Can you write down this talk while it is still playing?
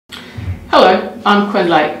Hello, I'm Quinn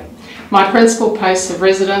Lake. My principal place of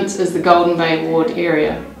residence is the Golden Bay ward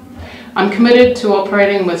area. I'm committed to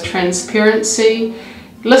operating with transparency,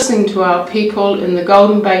 listening to our people in the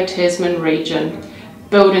Golden Bay Tasman region,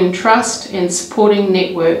 building trust and supporting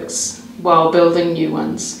networks while building new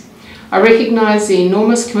ones. I recognise the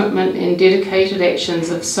enormous commitment and dedicated actions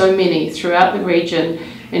of so many throughout the region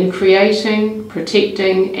in creating,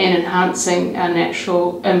 protecting and enhancing our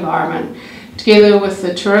natural environment, together with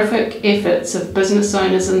the terrific efforts of business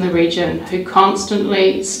owners in the region who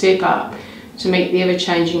constantly step up to meet the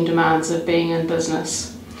ever-changing demands of being in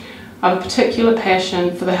business. I have a particular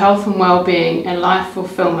passion for the health and well-being and life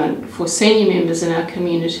fulfilment for senior members in our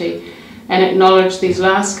community, and acknowledge these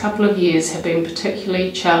last couple of years have been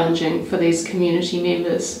particularly challenging for these community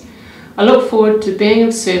members. I look forward to being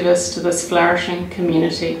of service to this flourishing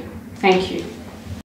community. Thank you.